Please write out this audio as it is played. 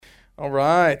All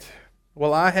right.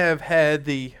 Well, I have had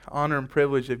the honor and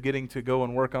privilege of getting to go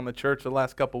and work on the church the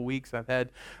last couple weeks. I've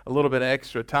had a little bit of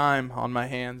extra time on my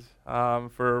hands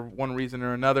for one reason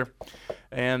or another.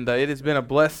 And it has been a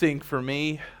blessing for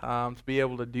me to be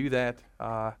able to do that.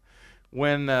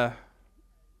 When the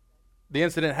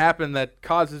incident happened that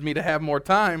causes me to have more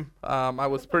time, I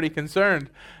was pretty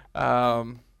concerned.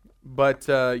 But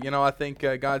I think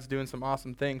God's doing some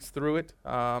awesome things through it.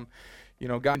 God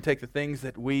can take the things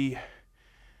that we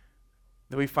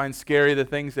find scary, the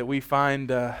things that we find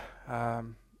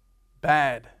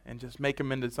bad, and just make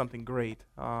them into something great.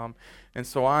 And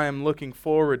so I am looking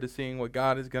forward to seeing what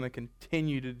God is going to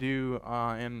continue to do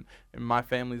in my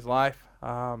family's life,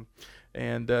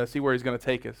 and see where He's going to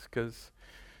take us. Because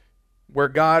where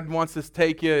God wants us to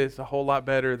take you is a whole lot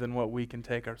better than what we can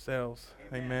take ourselves.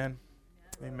 Amen.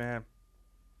 Amen.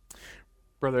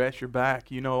 Brother, at your back,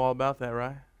 you know all about that,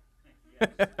 right?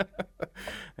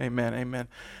 Amen, amen.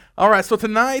 All right, so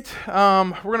tonight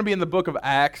we're going to be in the book of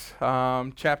Acts,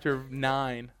 chapter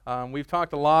 9. We've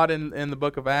talked a lot in the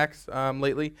book of Acts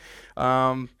lately.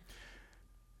 And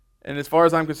as far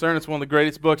as I'm concerned, it's one of the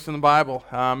greatest books in the Bible.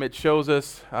 It shows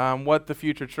us what the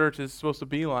future church is supposed to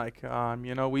be like.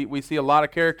 We see a lot of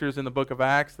characters in the book of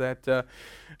Acts that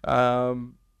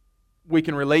we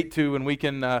can relate to, and we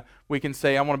can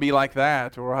say, I want to be like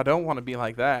that, or I don't want to be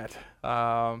like that.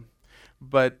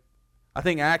 But I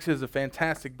think Acts is a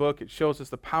fantastic book. It shows us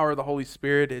the power of the Holy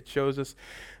Spirit. It shows us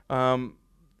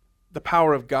the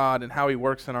power of God and how He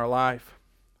works in our life.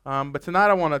 But tonight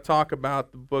I want to talk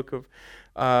about the book of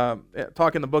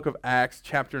the book of Acts,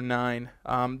 chapter 9.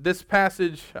 This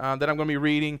passage that I'm going to be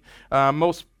reading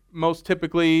most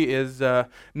typically is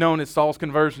known as Saul's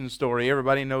conversion story.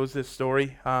 Everybody knows this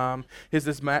story.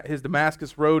 His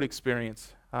Damascus Road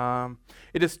experience.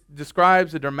 It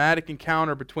describes a dramatic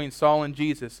encounter between Saul and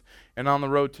Jesus and on the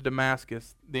road to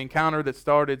Damascus. The encounter that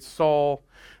started Saul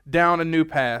down a new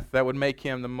path that would make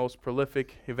him the most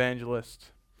prolific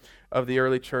evangelist of the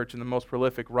early church and the most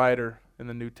prolific writer in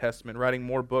the New Testament, writing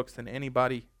more books than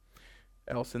anybody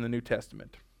else in the New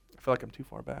Testament. I feel like I'm too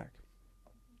far back.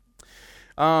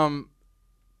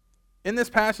 In this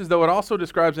passage, though, it also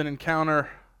describes an encounter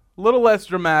a little less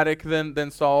dramatic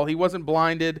than Saul. He wasn't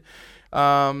blinded.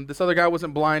 This other guy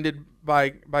wasn't blinded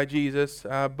by Jesus,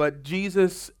 but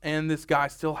Jesus and this guy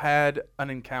still had an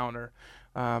encounter.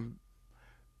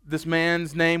 This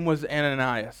man's name was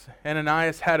Ananias.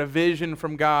 Ananias had a vision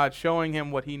from God showing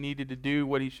him what he needed to do,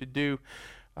 what he should do.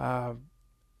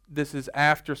 This is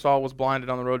after Saul was blinded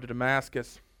on the road to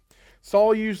Damascus.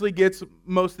 Saul usually gets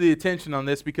most of the attention on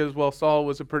this because, well, Saul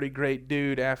was a pretty great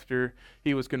dude after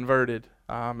he was converted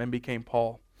and became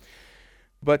Paul.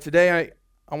 But today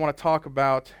I want to talk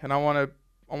about, and I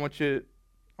want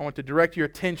to direct your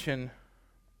attention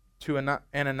to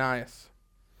Ananias.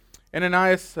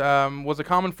 Ananias was a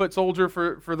common foot soldier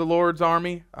for the Lord's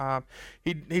army.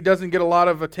 He doesn't get a lot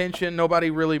of attention. Nobody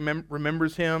really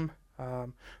remembers him.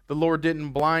 The Lord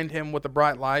didn't blind him with a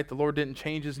bright light. The Lord didn't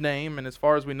change his name. And as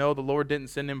far as we know, the Lord didn't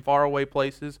send him faraway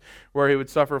places where he would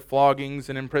suffer floggings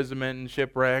and imprisonment and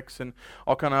shipwrecks and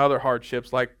all kind of other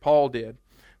hardships like Paul did.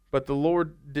 But the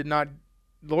Lord didn't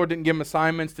give him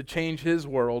assignments to change his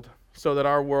world so that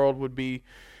our world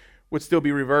would still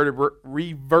be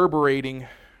reverberating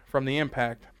from the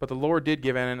impact. But the Lord did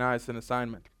give Ananias an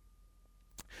assignment.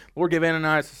 The Lord gave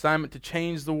Ananias an assignment to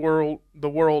change the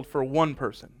world for one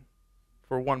person.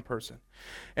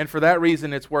 And for that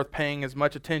reason, it's worth paying as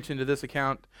much attention to this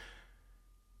account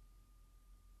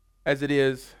as it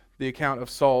is the account of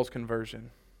Saul's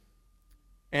conversion.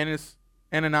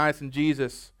 Ananias and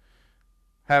Jesus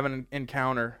have an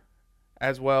encounter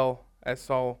as well as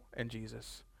Saul and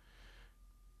Jesus.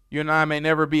 You and I may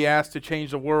never be asked to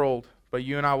change the world, but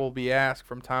you and I will be asked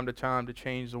from time to time to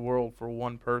change the world for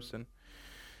one person.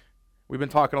 We've been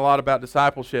talking a lot about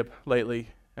discipleship lately,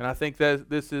 and I think that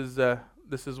this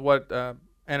is what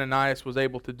Ananias was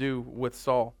able to do with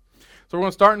Saul. So we're going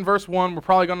to start in verse 1. We're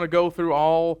probably going to go through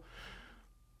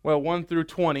 1 through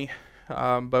 20,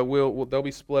 but they'll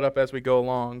be split up as we go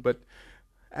along. But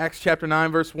Acts chapter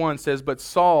 9, verse 1 says, But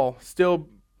Saul, still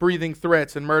breathing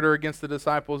threats and murder against the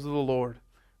disciples of the Lord,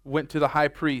 went to the high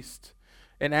priest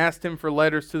and asked him for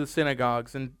letters to the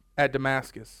synagogues at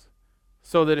Damascus,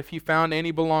 so that if he found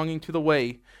any belonging to the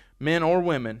way, men or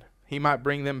women, he might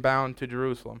bring them bound to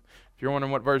Jerusalem. If you're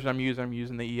wondering what version I'm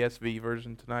using the ESV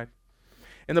version tonight.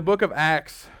 In the book of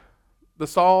Acts,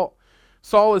 Saul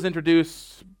is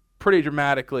introduced pretty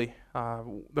dramatically.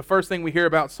 The first thing we hear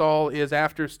about Saul is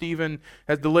after Stephen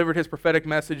has delivered his prophetic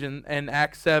message in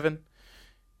Acts 7.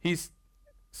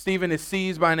 Stephen is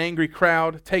seized by an angry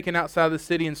crowd, taken outside the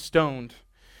city and stoned.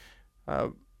 Uh,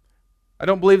 I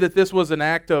don't believe that this was an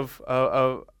act of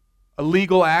a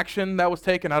legal action that was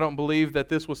taken. I don't believe that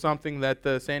this was something that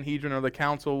the Sanhedrin or the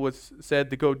council was said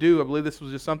to go do. I believe this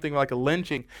was just something like a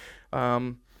lynching.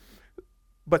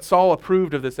 But Saul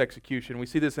approved of this execution. We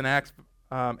see this in Acts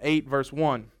 8, verse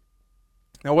 1.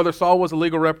 Now, whether Saul was a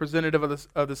legal representative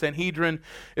of the Sanhedrin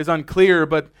is unclear,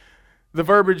 but the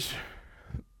verbiage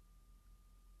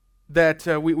that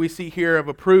we see here of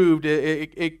approved,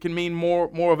 it can mean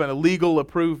more of an illegal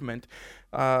approvement.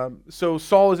 So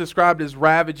Saul is described as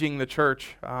ravaging the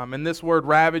church, and this word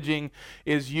ravaging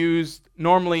is used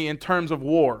normally in terms of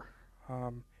war,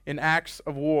 in acts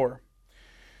of war.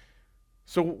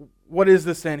 So what is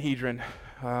the Sanhedrin?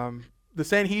 The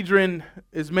Sanhedrin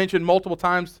is mentioned multiple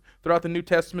times throughout the New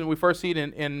Testament. We first see it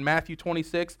in Matthew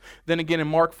 26, then again in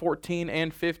Mark 14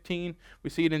 and 15. We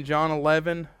see it in John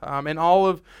 11, and all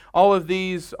of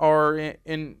these are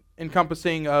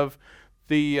encompassing of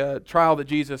the trial that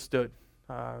Jesus stood.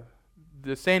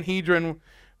 The Sanhedrin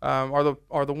are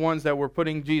the ones that were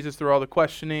putting Jesus through all the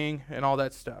questioning and all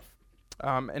that stuff.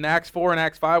 In Acts 4 and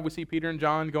Acts 5, we see Peter and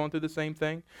John going through the same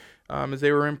thing as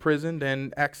they were imprisoned.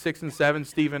 And Acts 6 and 7,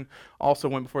 Stephen also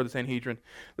went before the Sanhedrin.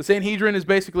 The Sanhedrin is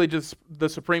basically just the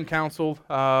Supreme Council,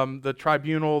 the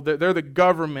tribunal. They're the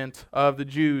government of the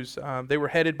Jews. They were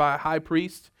headed by a high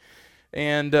priest,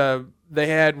 and they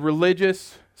had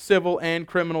religious, civil, and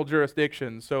criminal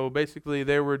jurisdiction. So basically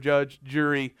they were judge,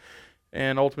 jury,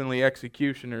 and ultimately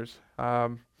executioners.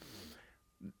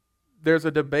 There's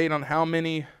a debate on how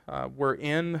many were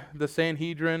in the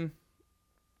Sanhedrin.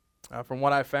 From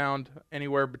what I found,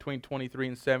 anywhere between 23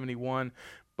 and 71.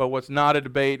 But what's not a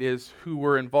debate is who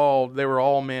were involved. They were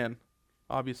all men.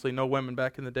 Obviously, no women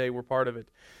back in the day were part of it.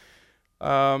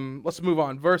 Let's move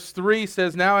on. Verse 3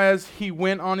 says, "Now as he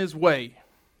went on his way,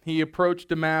 he approached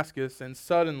Damascus, and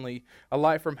suddenly a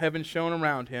light from heaven shone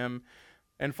around him.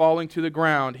 And falling to the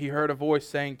ground, he heard a voice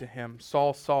saying to him,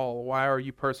 'Saul, Saul, why are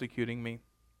you persecuting me?'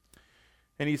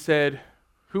 And he said,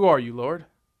 'Who are you, Lord?'"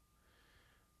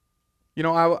 You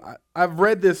know, I've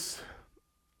read this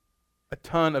a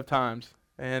ton of times,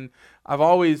 and I've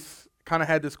always kind of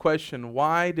had this question: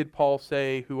 why did Paul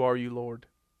say, "Who are you, Lord"?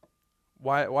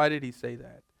 Why did he say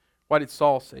that? Why did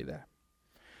Saul say that?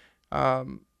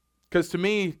 Because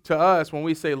to us, when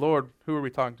we say Lord, who are we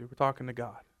talking to? We're talking to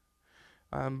God.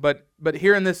 But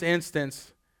here in this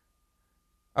instance,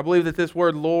 I believe that this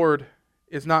word Lord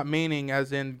is not meaning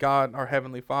as in God, our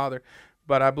Heavenly Father,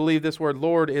 but I believe this word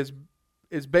Lord is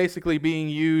basically being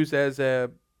used as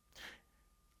a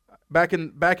back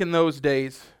in those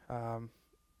days.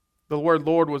 The word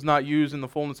Lord was not used in the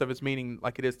fullness of its meaning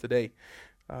like it is today.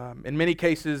 In many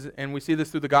cases, and we see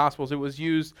this through the Gospels, it was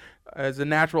used as a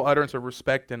natural utterance of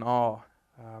respect and awe.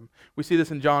 We see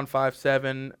this in John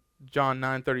 5:7, John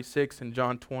 9:36, and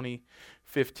John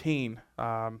 20:15.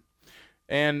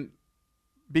 And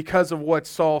because of what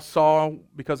Saul saw,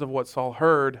 because of what Saul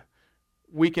heard,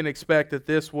 we can expect that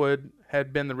this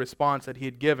had been the response that he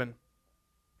had given.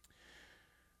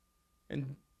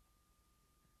 And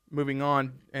moving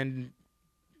on, and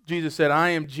Jesus said, "I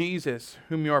am Jesus,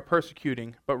 whom you are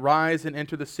persecuting, but rise and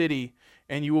enter the city,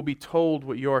 and you will be told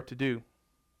what you are to do."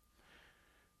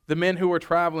 The men who were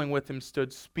traveling with him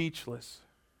stood speechless.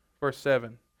 Verse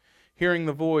 7, hearing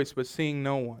the voice but seeing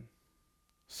no one.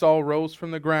 Saul rose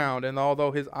from the ground, and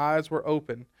although his eyes were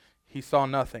open, he saw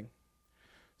nothing.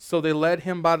 So they led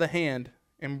him by the hand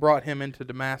and brought him into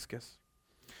Damascus.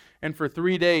 And for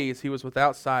 3 days he was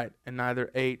without sight and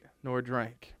neither ate nor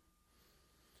drank.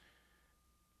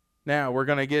 Now we're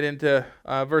going to get into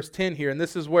verse 10 here, and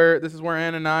this is where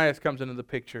Ananias comes into the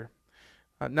picture.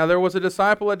 Now there was a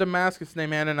disciple at Damascus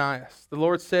named Ananias. The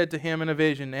Lord said to him in a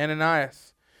vision,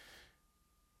 "Ananias."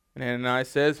 And Ananias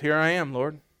says, "Here I am,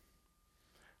 Lord."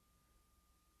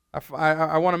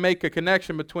 I want to make a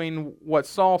connection between what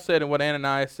Saul said and what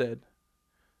Ananias said.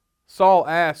 Saul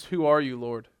asked, "Who are you,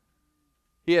 Lord?"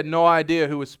 He had no idea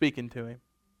who was speaking to him.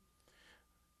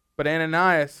 But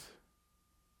Ananias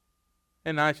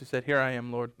just said, "Here I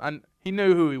am, Lord." He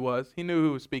knew who he was. He knew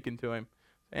who was speaking to him.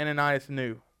 Ananias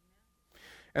knew.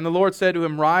 And the Lord said to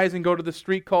him, "Rise and go to the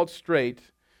street called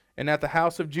Straight, and at the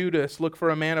house of Judas look for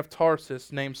a man of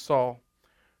Tarsus named Saul.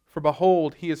 For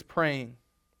behold, he is praying.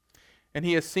 And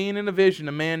he has seen in a vision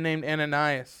a man named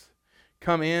Ananias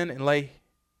come in and lay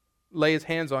his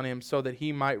hands on him so that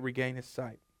he might regain his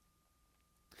sight."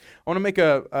 I want to make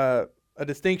a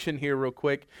distinction here real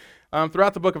quick.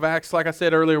 Throughout the book of Acts, like I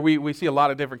said earlier, we see a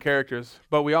lot of different characters,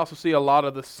 but we also see a lot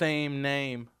of the same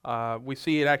name. We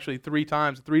see it actually 3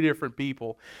 times, 3 different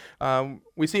people.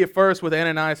 We see it first with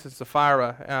Ananias and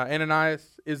Sapphira.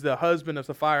 Ananias is the husband of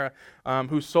Sapphira,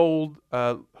 who sold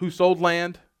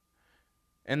land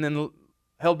and then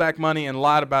held back money and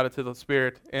lied about it to the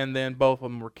Spirit, and then both of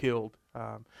them were killed.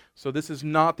 So this is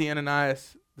not the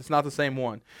Ananias. It's not the same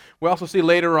one. We also see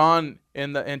later on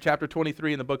in chapter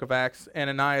 23 in the book of Acts,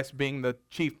 Ananias being the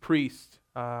chief priest.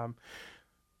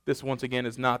 This once again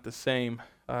is not the same.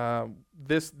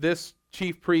 This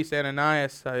chief priest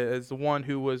Ananias is the one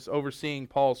who was overseeing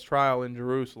Paul's trial in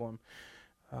Jerusalem.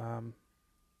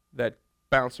 That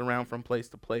bounced around from place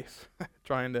to place,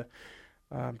 trying to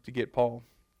get Paul.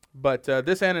 But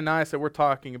this Ananias that we're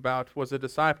talking about was a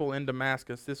disciple in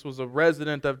Damascus. This was a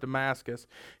resident of Damascus.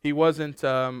 He wasn't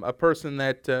a person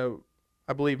that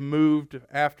I believe moved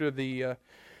after the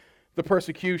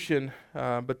persecution,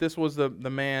 but this was the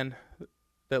man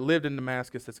that lived in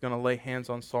Damascus that's going to lay hands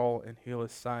on Saul and heal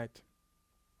his sight.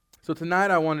 So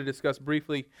tonight I want to discuss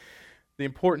briefly the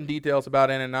important details about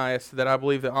Ananias that I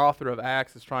believe the author of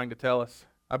Acts is trying to tell us.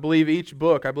 I believe each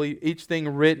thing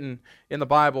written in the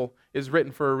Bible is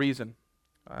written for a reason.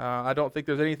 I don't think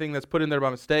there's anything that's put in there by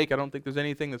mistake. I don't think there's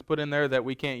anything that's put in there that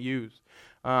we can't use.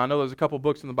 I know there's a couple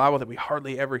books in the Bible that we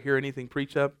hardly ever hear anything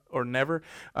preached up, or never,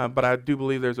 but I do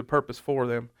believe there's a purpose for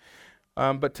them.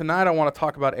 But tonight I want to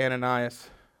talk about Ananias.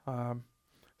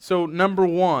 So number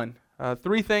 1,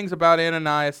 3 things about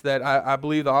Ananias that I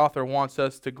believe the author wants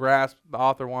us to grasp, the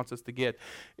author wants us to get,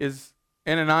 is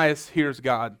Ananias hears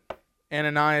God.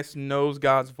 Ananias knows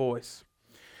God's voice.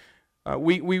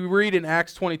 We read in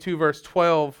Acts 22, verse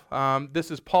 12, this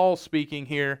is Paul speaking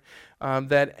here,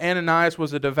 that Ananias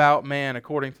was a devout man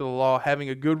according to the law, having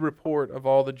a good report of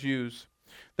all the Jews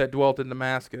that dwelt in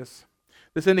Damascus.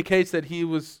 This indicates that he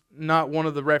was not one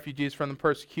of the refugees from the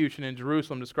persecution in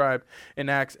Jerusalem described in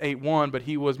Acts 8:1, but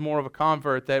he was more of a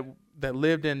convert that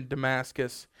lived in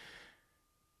Damascus.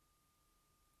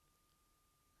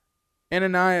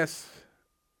 Ananias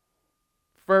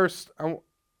first, well,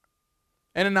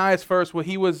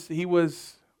 he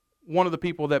was one of the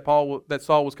people that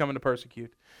Saul was coming to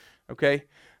persecute. Okay,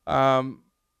 but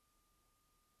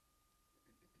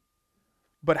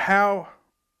how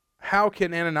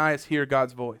can Ananias hear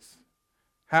God's voice?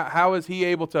 How is he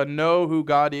able to know who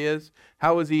God is?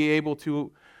 How is he able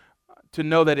to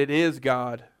know that it is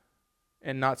God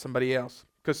and not somebody else?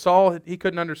 Because Saul, he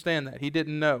couldn't understand that. He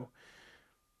didn't know.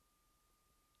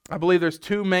 I believe there's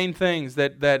 2 main things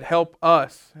that help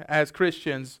us as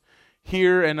Christians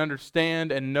hear and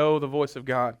understand and know the voice of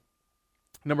God.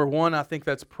 Number 1, I think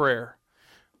that's prayer.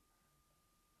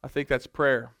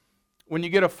 When you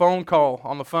get a phone call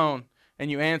on the phone and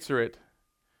you answer it,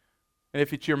 and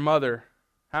if it's your mother,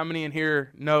 how many in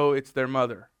here know it's their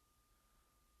mother?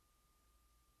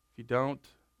 If you don't,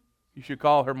 you should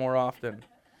call her more often.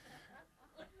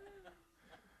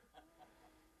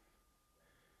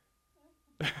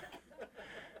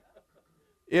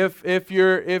 If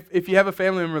you have a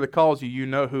family member that calls you, you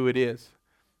know who it is.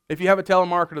 If you have a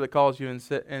telemarketer that calls you and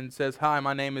says, "Hi,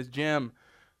 my name is Jim,"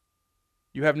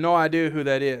 you have no idea who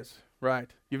that is,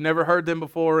 right? You've never heard them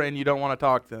before, and you don't want to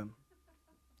talk to them.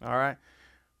 All right?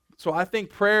 So I think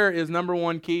prayer is number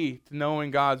 1 key to knowing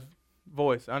God's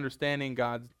voice, understanding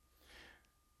God's.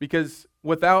 Because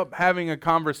without having a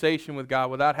conversation with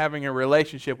God, without having a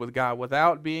relationship with God,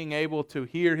 without being able to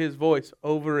hear His voice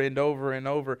over and over and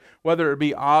over, whether it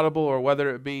be audible or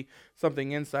whether it be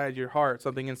something inside your heart,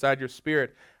 something inside your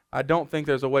spirit, I don't think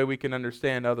there's a way we can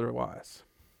understand otherwise.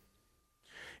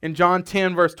 In John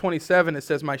 10, verse 27, it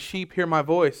says, "My sheep hear my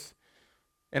voice,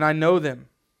 and I know them,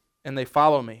 and they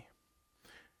follow me."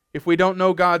 If we don't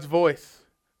know God's voice,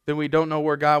 then we don't know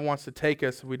where God wants to take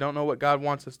us. We don't know what God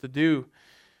wants us to do.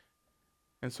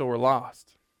 And so we're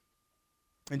lost.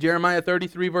 In Jeremiah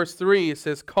 33, verse 3, it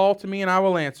says, "Call to me and I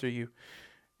will answer you,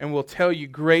 and will tell you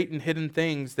great and hidden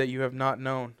things that you have not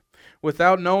known."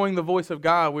 Without knowing the voice of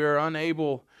God, we are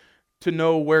unable to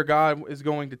know where God is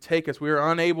going to take us. We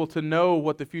are unable to know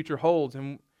what the future holds.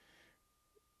 And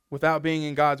without being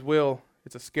in God's will,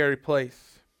 it's a scary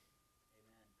place.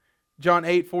 John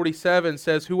 8:47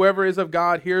 says, "Whoever is of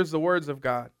God hears the words of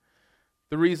God.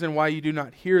 The reason why you do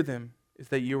not hear them is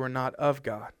that you are not of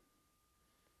God."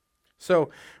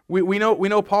 So we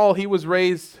know Paul. He was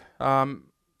raised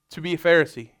to be a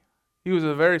Pharisee. He was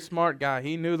a very smart guy.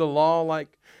 He knew the law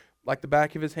like the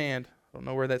back of his hand. I don't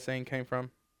know where that saying came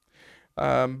from,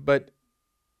 but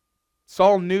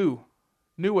Saul knew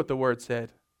what the word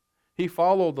said. He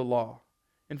followed the law.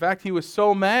 In fact, he was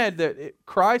so mad that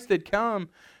Christ had come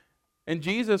And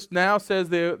Jesus now says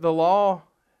the law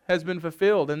has been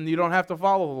fulfilled and you don't have to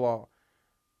follow the law.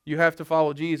 You have to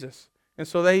follow Jesus. And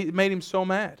so they made him so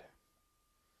mad.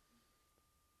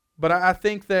 But I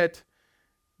think that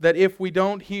if we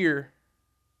don't hear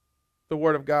the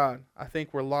Word of God, I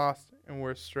think we're lost and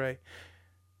we're astray.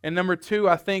 And number two,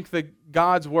 I think that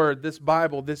God's Word, this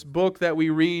Bible, this book that we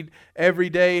read every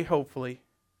day, hopefully,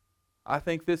 I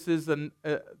think this is the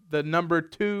number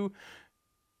two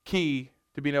key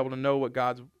to being able to know what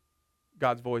God's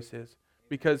voice is.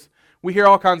 Because we hear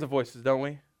all kinds of voices, don't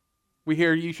we? We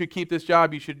hear, you should keep this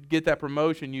job, you should get that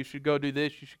promotion, you should go do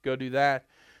this, you should go do that.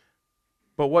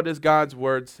 But what does God's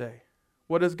Word say?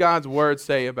 What does God's Word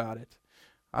say about it?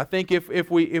 I think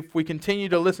if we continue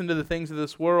to listen to the things of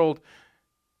this world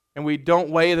and we don't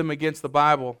weigh them against the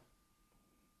Bible,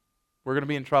 we're going to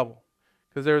be in trouble.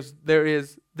 Because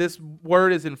this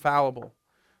Word is infallible.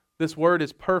 This Word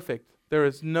is perfect.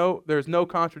 There's no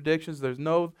contradictions. There's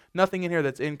nothing in here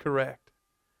that's incorrect.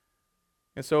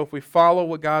 And so if we follow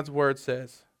what God's Word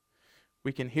says,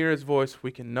 we can hear His voice,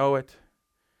 we can know it,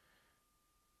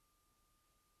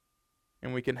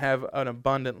 and we can have an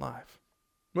abundant life.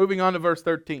 Moving on to verse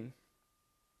 13.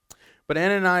 But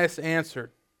Ananias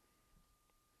answered,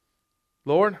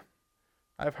 Lord,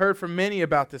 I have heard from many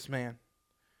about this man,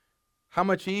 how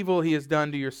much evil he has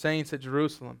done to your saints at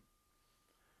Jerusalem.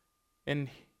 And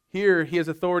here he has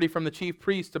authority from the chief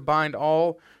priest to bind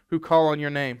all who call on your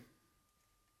name.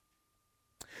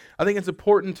 I think it's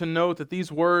important to note that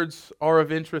these words are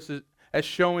of interest as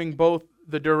showing both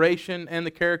the duration and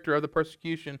the character of the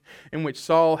persecution in which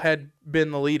Saul had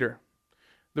been the leader.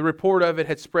 The report of it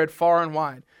had spread far and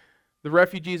wide. The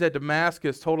refugees at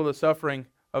Damascus told of the suffering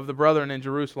of the brethren in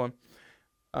Jerusalem.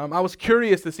 I was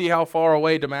curious to see how far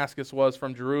away Damascus was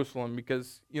from Jerusalem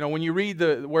because, when you read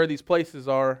where these places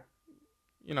are,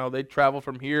 they travel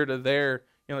from here to there.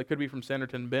 It could be from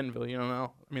Centerton to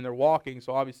Bentonville, they're walking,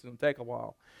 so obviously it's going to take a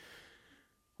while.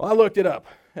 Well, I looked it up,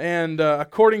 and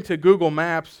according to Google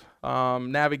Maps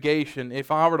navigation, if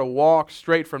I were to walk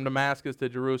straight from Damascus to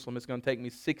Jerusalem, it's going to take me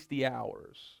 60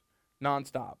 hours,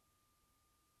 nonstop,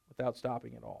 without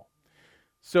stopping at all.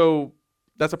 So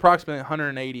that's approximately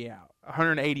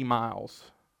 180 miles,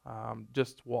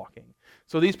 just walking.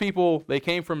 So these people, they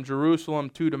came from Jerusalem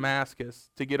to Damascus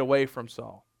to get away from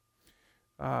Saul.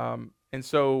 And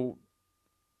so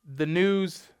the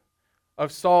news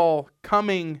of Saul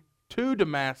coming to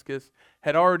Damascus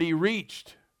had already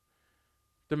reached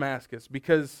Damascus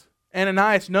because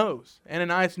Ananias knows.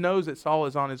 Ananias knows that Saul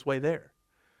is on his way there.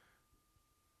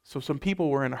 So some people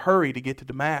were in a hurry to get to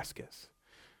Damascus.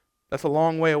 That's a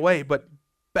long way away, but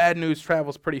bad news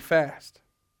travels pretty fast.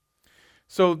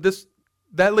 So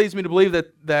that leads me to believe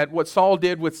that what Saul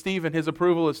did with Stephen, his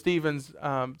approval of Stephen's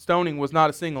stoning, was not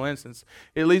a single instance.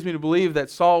 It leads me to believe that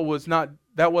Saul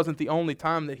that wasn't the only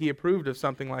time that he approved of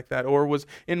something like that or was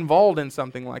involved in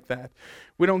something like that.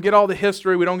 We don't get all the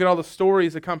history, we don't get all the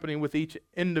stories accompanying with each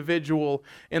individual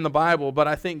in the Bible, but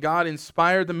I think God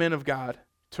inspired the men of God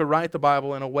to write the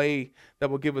Bible in a way that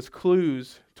will give us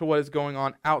clues to what is going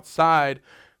on outside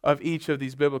of each of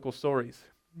these biblical stories.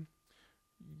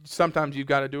 Sometimes you've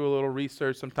got to do a little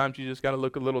research. Sometimes you just got to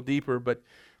look a little deeper. But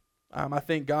I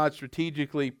think God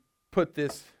strategically put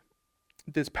this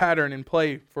pattern in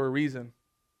play for a reason.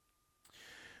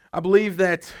 I believe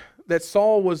that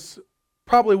Saul was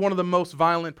probably one of the most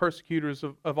violent persecutors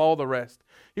of all the rest.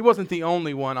 He wasn't the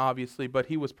only one, obviously, but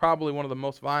he was probably one of the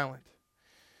most violent.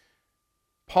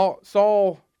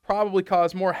 Saul probably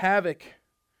caused more havoc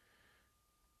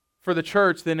for the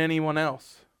church than anyone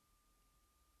else.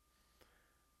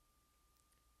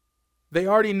 They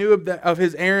already knew of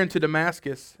his errand to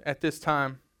Damascus at this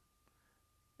time,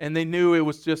 and they knew it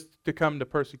was just to come to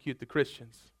persecute the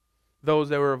Christians, those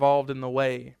that were involved in the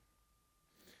way.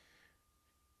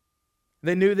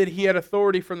 They knew that he had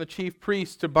authority from the chief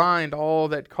priest to bind all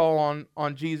that call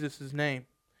on Jesus' name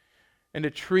and to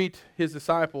treat his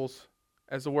disciples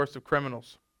as the worst of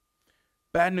criminals.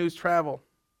 Bad news travel.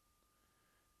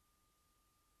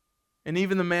 And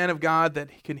even the man of God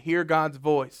that can hear God's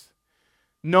voice,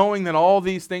 knowing that all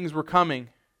these things were coming,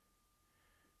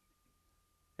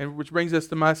 and which brings us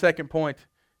to my second point,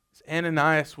 is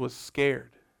Ananias was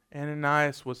scared.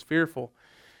 Ananias was fearful.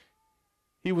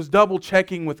 He was double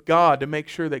checking with God to make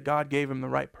sure that God gave him the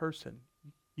right person.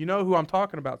 You know who I'm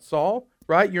talking about, Saul,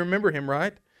 right? You remember him,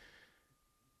 right?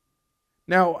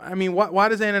 Now, why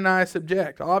does Ananias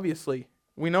object? Obviously,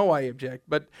 we know why he objects,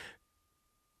 but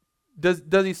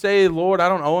does he say, Lord, I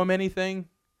don't owe him anything?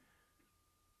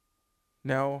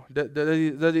 No.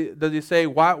 Does he say,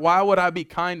 why would I be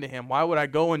kind to him? Why would I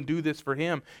go and do this for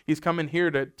him? He's coming here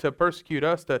to persecute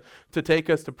us, to take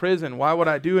us to prison. Why would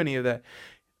I do any of that?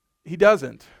 He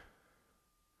doesn't.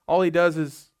 All he does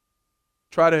is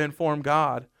try to inform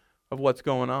God of what's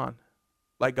going on.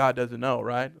 Like God doesn't know,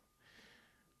 right?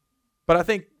 But I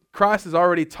think Christ has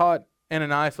already taught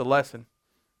Ananias a lesson.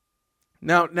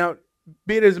 Now,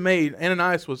 be it as may,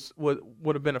 Ananias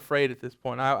would have been afraid at this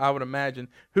point. I would imagine.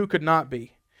 Who could not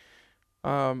be?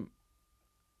 But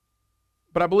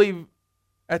I believe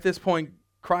at this point,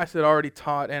 Christ had already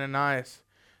taught Ananias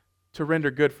to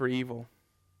render good for evil,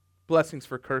 blessings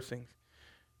for cursings,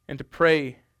 and to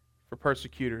pray for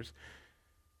persecutors.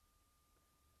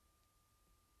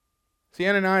 See,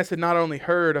 Ananias had not only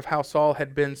heard of how Saul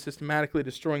had been systematically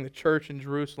destroying the church in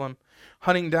Jerusalem,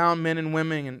 hunting down men and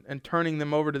women and turning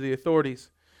them over to the authorities,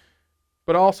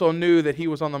 but also knew that he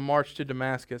was on the march to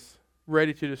Damascus,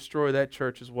 ready to destroy that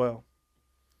church as well.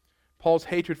 Paul's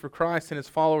hatred for Christ and his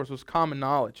followers was common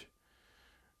knowledge.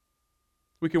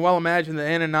 We can well imagine that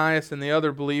Ananias and the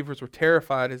other believers were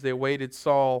terrified as they awaited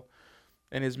Saul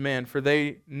and his men, for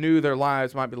they knew their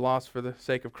lives might be lost for the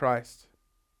sake of Christ.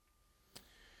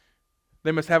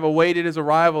 They must have awaited his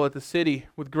arrival at the city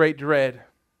with great dread.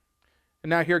 And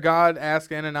now here God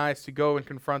asks Ananias to go and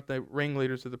confront the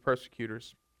ringleaders of the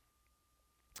persecutors.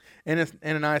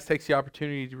 Ananias takes the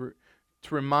opportunity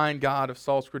to remind God of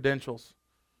Saul's credentials.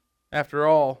 After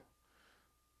all,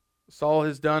 Saul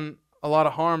has done a lot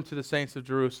of harm to the saints of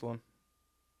Jerusalem.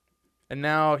 And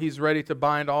now he's ready to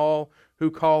bind all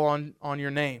who call on your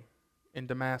name in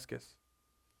Damascus.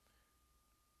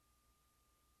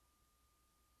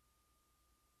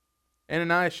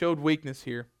 Ananias showed weakness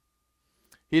here.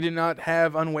 He did not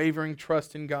have unwavering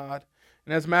trust in God.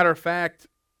 And as a matter of fact,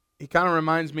 he kind of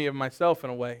reminds me of myself in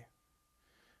a way.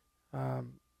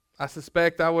 I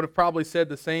suspect I would have probably said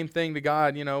the same thing to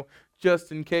God,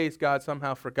 just in case God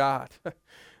somehow forgot.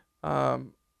 Because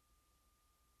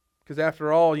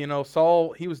after all,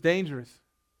 Saul, he was dangerous.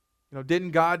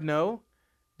 Didn't God know?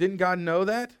 Didn't God know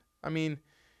that? I mean,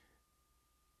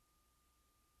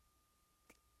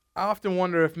 I often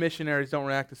wonder if missionaries don't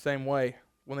react the same way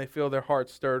when they feel their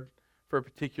hearts stirred for a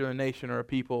particular nation or a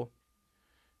people.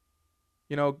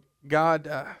 God,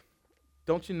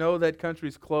 don't you know that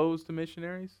country's closed to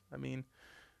missionaries? I mean,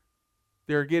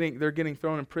 they're getting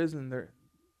thrown in prison.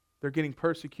 They're getting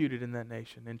persecuted in that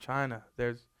nation. In China,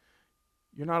 you're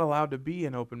not allowed to be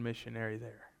an open missionary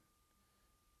there.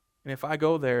 And if I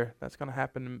go there, that could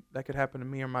happen to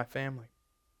me or my family.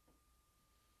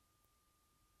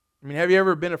 I mean, have you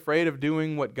ever been afraid of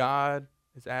doing what God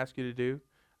has asked you to do?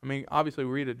 I mean, obviously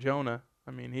we read of Jonah.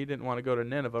 I mean, he didn't want to go to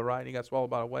Nineveh, right? He got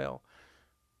swallowed by a whale.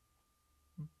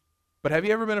 But have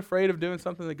you ever been afraid of doing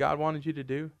something that God wanted you to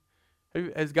do?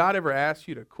 Has God ever asked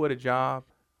you to quit a job?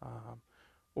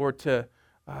 Or to,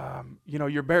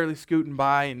 you're barely scooting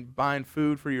by and buying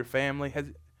food for your family?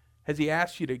 Has He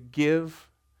asked you to give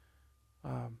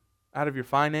out of your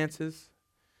finances?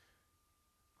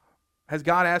 Has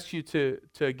God asked you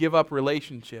to give up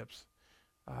relationships?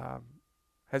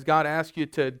 Has God asked you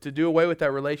to do away with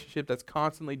that relationship that's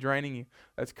constantly draining you,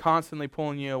 that's constantly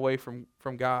pulling you away from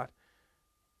God?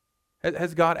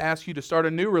 Has God asked you to start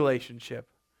a new relationship?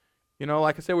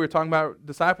 Like I said, we were talking about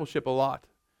discipleship a lot.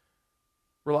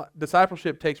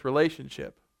 Discipleship takes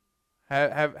relationship.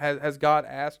 Has God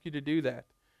asked you to do that?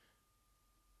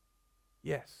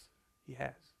 Yes, He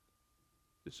has.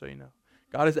 Just so you know.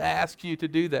 God has asked you to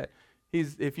do that.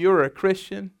 If you're a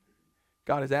Christian,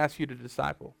 God has asked you to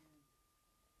disciple.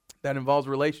 That involves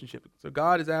relationship. So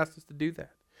God has asked us to do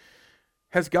that.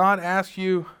 Has God asked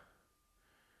you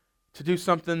to do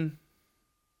something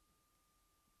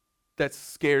that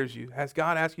scares you? Has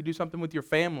God asked you to do something with your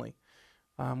family,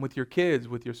 with your kids,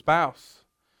 with your spouse?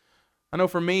 I know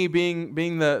for me, being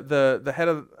the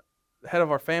head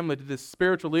of our family, to this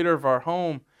spiritual leader of our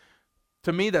home,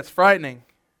 to me that's frightening,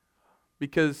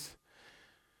 because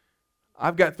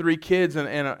I've got 3 kids and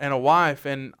a wife,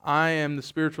 and I am the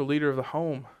spiritual leader of the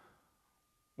home.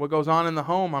 What goes on in the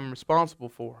home, I'm responsible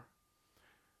for.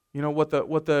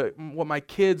 What my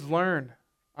kids learn,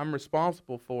 I'm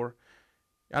responsible for.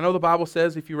 I know the Bible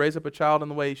says if you raise up a child in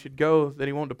the way he should go, that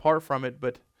he won't depart from it,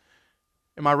 but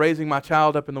am I raising my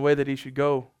child up in the way that he should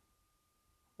go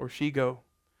or she go?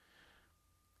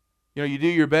 You do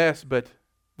your best, but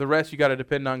the rest you got to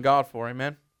depend on God for.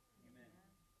 Amen?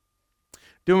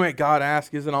 Doing what God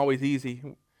asks isn't always easy.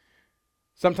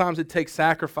 Sometimes it takes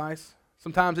sacrifice.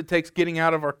 Sometimes it takes getting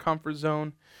out of our comfort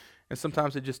zone. And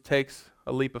sometimes it just takes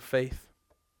a leap of faith.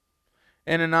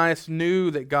 Ananias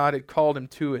knew that God had called him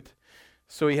to it,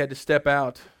 so he had to step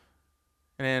out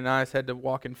and Ananias had to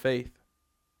walk in faith.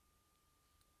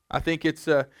 I think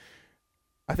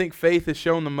faith is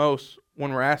shown the most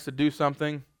when we're asked to do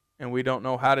something and we don't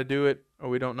know how to do it, or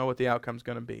we don't know what the outcome's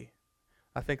going to be.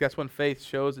 I think that's when faith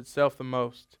shows itself the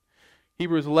most.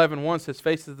 Hebrews 11:1 says,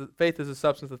 faith is the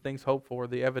substance of things hoped for,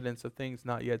 the evidence of things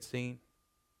not yet seen.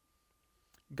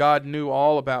 God knew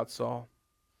all about Saul.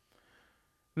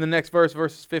 In the next verse,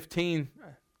 verses 15,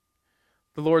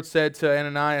 the Lord said to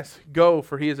Ananias, "Go,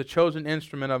 for he is a chosen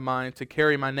instrument of mine to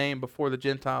carry my name before the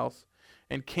Gentiles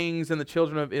and kings and the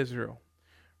children of Israel.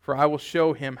 For I will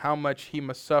show him how much he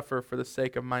must suffer for the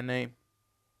sake of my name."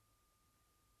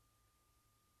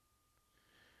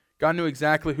 God knew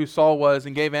exactly who Saul was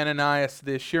and gave Ananias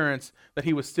the assurance that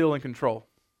he was still in control.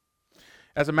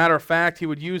 As a matter of fact, he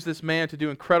would use this man to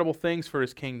do incredible things for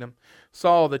his kingdom.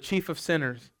 Saul, the chief of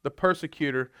sinners, the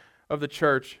persecutor of the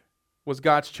church, was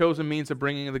God's chosen means of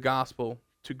bringing the gospel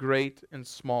to great and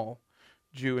small,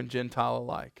 Jew and Gentile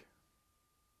alike.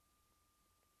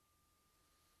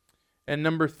 And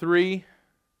number 3,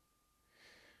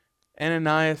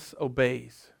 Ananias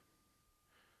obeys.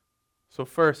 So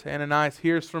first, Ananias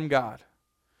hears from God.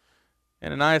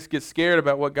 Ananias gets scared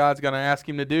about what God's going to ask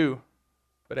him to do,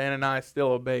 but Ananias still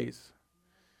obeys.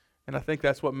 And I think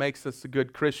that's what makes us a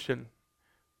good Christian.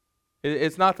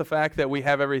 It's not the fact that we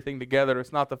have everything together.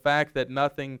 It's not the fact that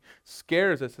nothing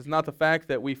scares us. It's not the fact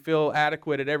that we feel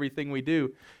adequate at everything we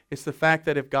do. It's the fact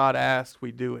that if God asks,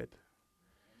 we do it.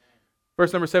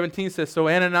 Verse number 17 says, "So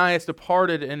Ananias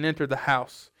departed and entered the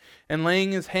house. And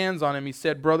laying his hands on him, he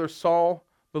said, 'Brother Saul,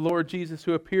 the Lord Jesus,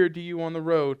 who appeared to you on the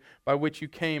road by which you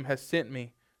came, has sent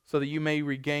me, so that you may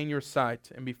regain your sight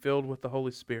and be filled with the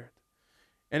Holy Spirit.'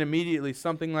 And immediately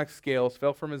something like scales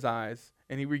fell from his eyes,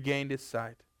 and he regained his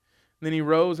sight. Then he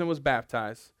rose and was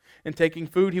baptized. And taking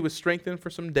food, he was strengthened for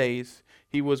some days.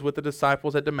 He was with the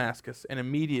disciples at Damascus, and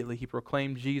immediately he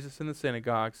proclaimed Jesus in the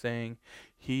synagogue, saying,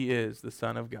 'He is the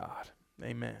Son of God.'"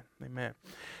 Amen. Amen.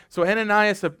 So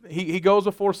Ananias, he goes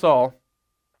before Saul.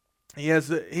 He has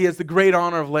the great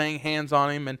honor of laying hands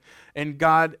on him, and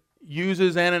God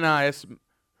uses Ananias,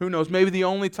 who knows, maybe the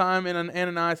only time in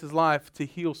Ananias' life, to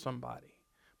heal somebody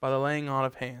by the laying on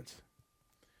of hands.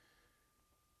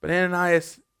 But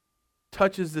Ananias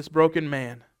touches this broken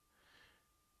man.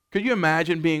 Could you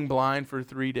imagine being blind for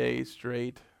 3 days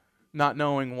straight, not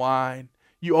knowing why?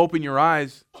 You open your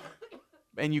eyes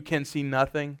and you can see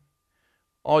nothing.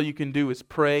 All you can do is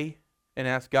pray and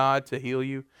ask God to heal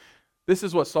you. This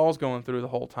is what Saul's going through the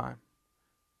whole time.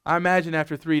 I imagine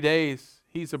after 3 days,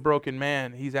 he's a broken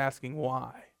man. He's asking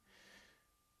why.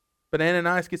 But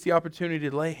Ananias gets the opportunity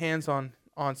to lay hands on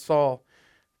Saul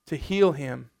to heal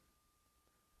him.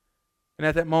 And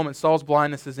at that moment, Saul's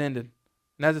blindness is ended.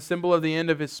 And as a symbol of the end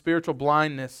of his spiritual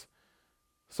blindness,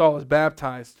 Saul is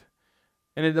baptized.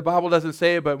 And the Bible doesn't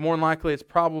say it, but more than likely it's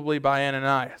probably by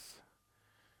Ananias.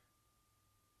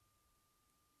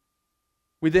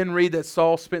 We then read that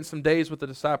Saul spent some days with the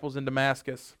disciples in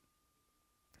Damascus.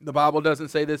 The Bible doesn't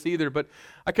say this either, but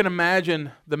I can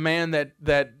imagine the man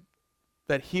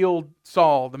that healed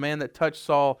Saul, the man that touched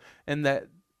Saul, and that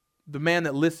the man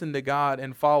that listened to God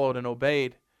and followed and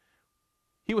obeyed.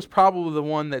 He was probably the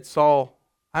one that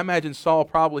I imagine Saul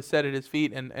probably sat at his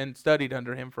feet and studied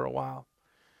under him for a while.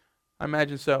 I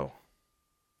imagine so.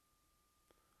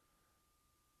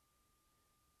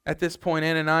 At this point,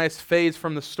 Ananias fades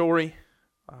from the story.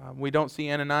 We don't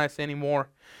see Ananias anymore.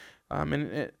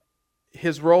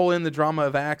 His role in the drama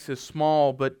of Acts is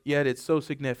small, but yet it's so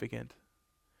significant.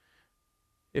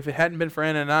 If it hadn't been for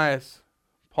Ananias,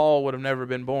 Paul would have never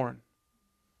been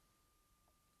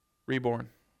reborn.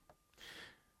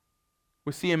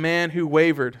 We see a man who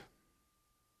wavered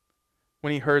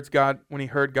when he heard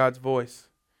God's voice.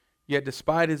 Yet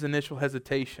despite his initial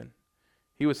hesitation,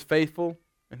 he was faithful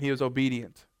and he was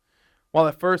obedient. While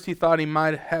at first he thought he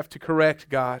might have to correct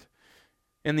God,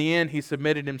 in the end he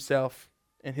submitted himself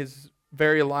and his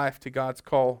very life to God's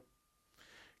call.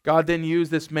 God then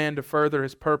used this man to further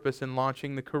his purpose in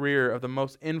launching the career of the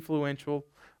most influential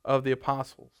of the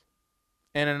apostles.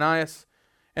 Ananias'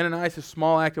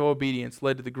 small act of obedience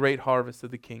led to the great harvest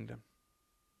of the kingdom.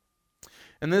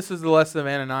 And this is the lesson of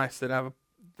Ananias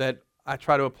that I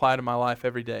try to apply to my life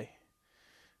every day.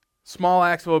 Small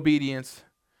acts of obedience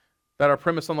that are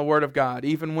premised on the Word of God,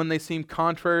 even when they seem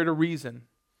contrary to reason,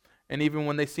 and even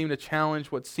when they seem to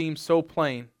challenge what seems so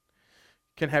plain,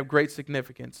 can have great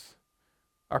significance.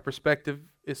 Our perspective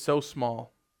is so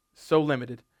small, so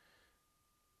limited.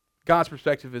 God's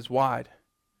perspective is wide,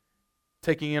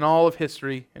 taking in all of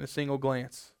history in a single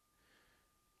glance.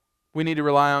 We need to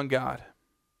rely on God.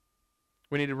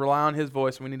 We need to rely on His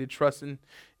voice, and we need to trust in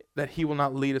that He will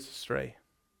not lead us astray.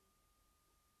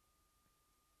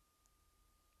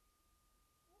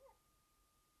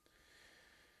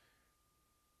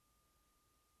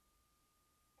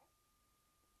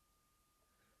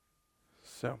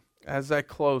 So, as I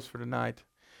close for tonight,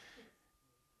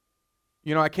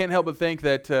 I can't help but think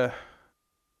that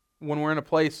when we're in a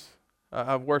place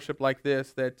of worship like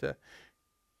this, that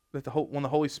when the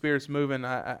Holy Spirit's moving,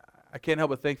 I can't help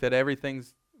but think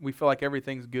that we feel like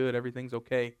everything's good, everything's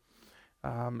okay.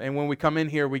 And when we come in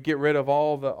here, we get rid of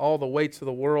all the weights of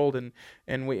the world, and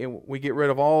we get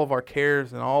rid of all of our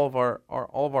cares and all of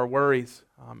our worries,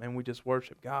 and we just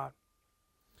worship God.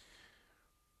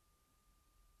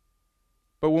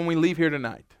 But when we leave here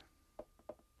tonight,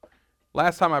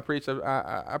 last time I preached,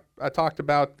 I talked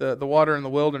about the water in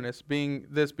the wilderness being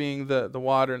the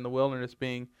water in the wilderness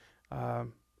being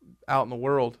out in the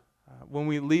world. When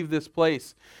we leave this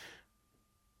place,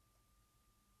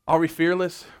 are we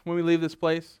fearless when we leave this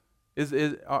place?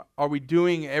 Are we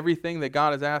doing everything that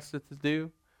God has asked us to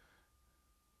do?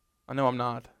 I know I'm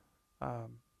not.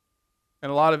 And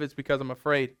a lot of it's because I'm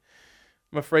afraid.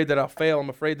 I'm afraid that I'll fail.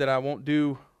 I'm afraid that I won't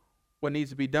do what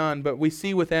needs to be done. But we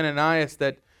see with Ananias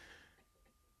that,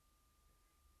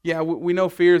 we know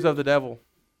fear is of the devil.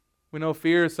 We know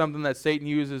fear is something that Satan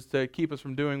uses to keep us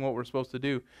from doing what we're supposed to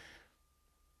do.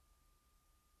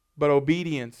 But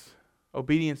obedience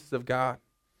is of God.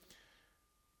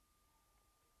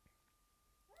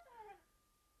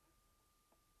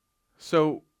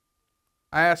 So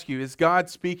I ask you, is God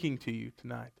speaking to you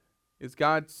tonight? Has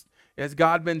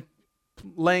God been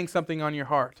laying something on your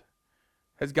heart?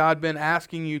 Has God been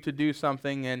asking you to do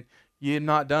something and you have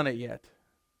not done it yet?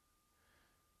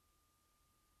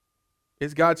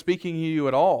 Is God speaking to you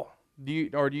at all?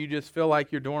 Or do you just feel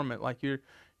like you're dormant, like you're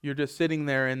just sitting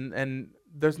there and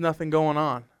there's nothing going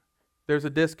on? There's a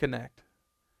disconnect.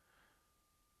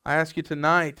 I ask you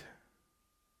tonight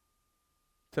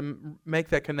to make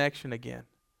that connection again,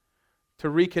 to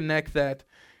reconnect that,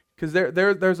 because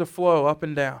there's a flow up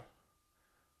and down.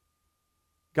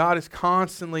 God is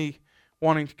constantly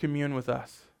wanting to commune with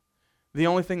us. The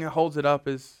only thing that holds it up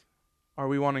is, are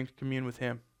we wanting to commune with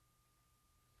Him?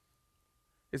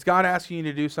 Is God asking you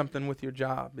to do something with your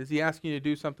job? Is He asking you to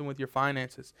do something with your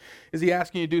finances? Is He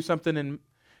asking you to do something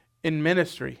in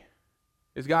ministry?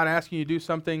 Is God asking you to do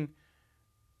something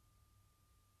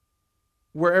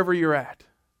wherever you're at?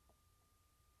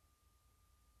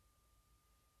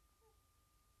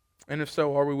 And if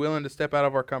so, are we willing to step out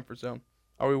of our comfort zone?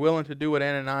 Are we willing to do what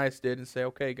Ananias did and say,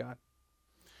 okay, God,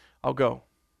 I'll go.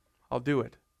 I'll do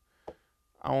it.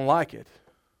 I don't like it,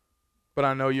 but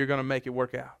I know you're going to make it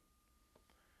work out.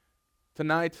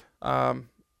 Tonight, Ken,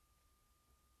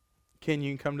 you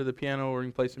can come to the piano or you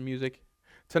can play some music.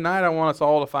 Tonight, I want us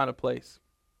all to find a place,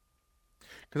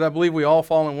 because I believe we all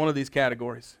fall in one of these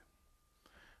categories.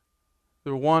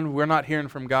 The one, we're not hearing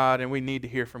from God, and we need to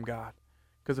hear from God.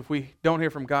 Because if we don't hear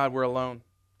from God, we're alone.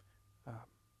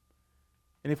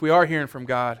 And if we are hearing from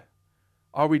God,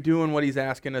 are we doing what He's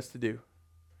asking us to do?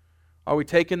 Are we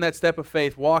taking that step of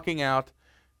faith, walking out,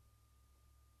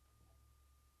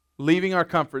 leaving our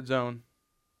comfort zone,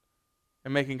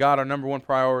 and making God our number one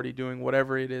priority, doing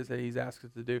whatever it is that He's asked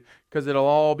us to do? Because it'll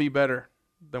all be better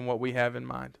than what we have in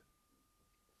mind.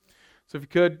 So if you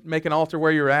could, make an altar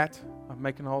where you're at. I'm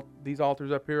making these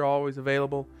altars up here are always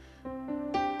available.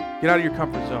 Get out of your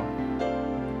comfort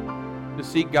zone.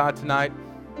 Just seek God tonight.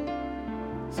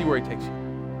 See where He takes you.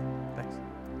 Thanks.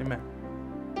 Amen.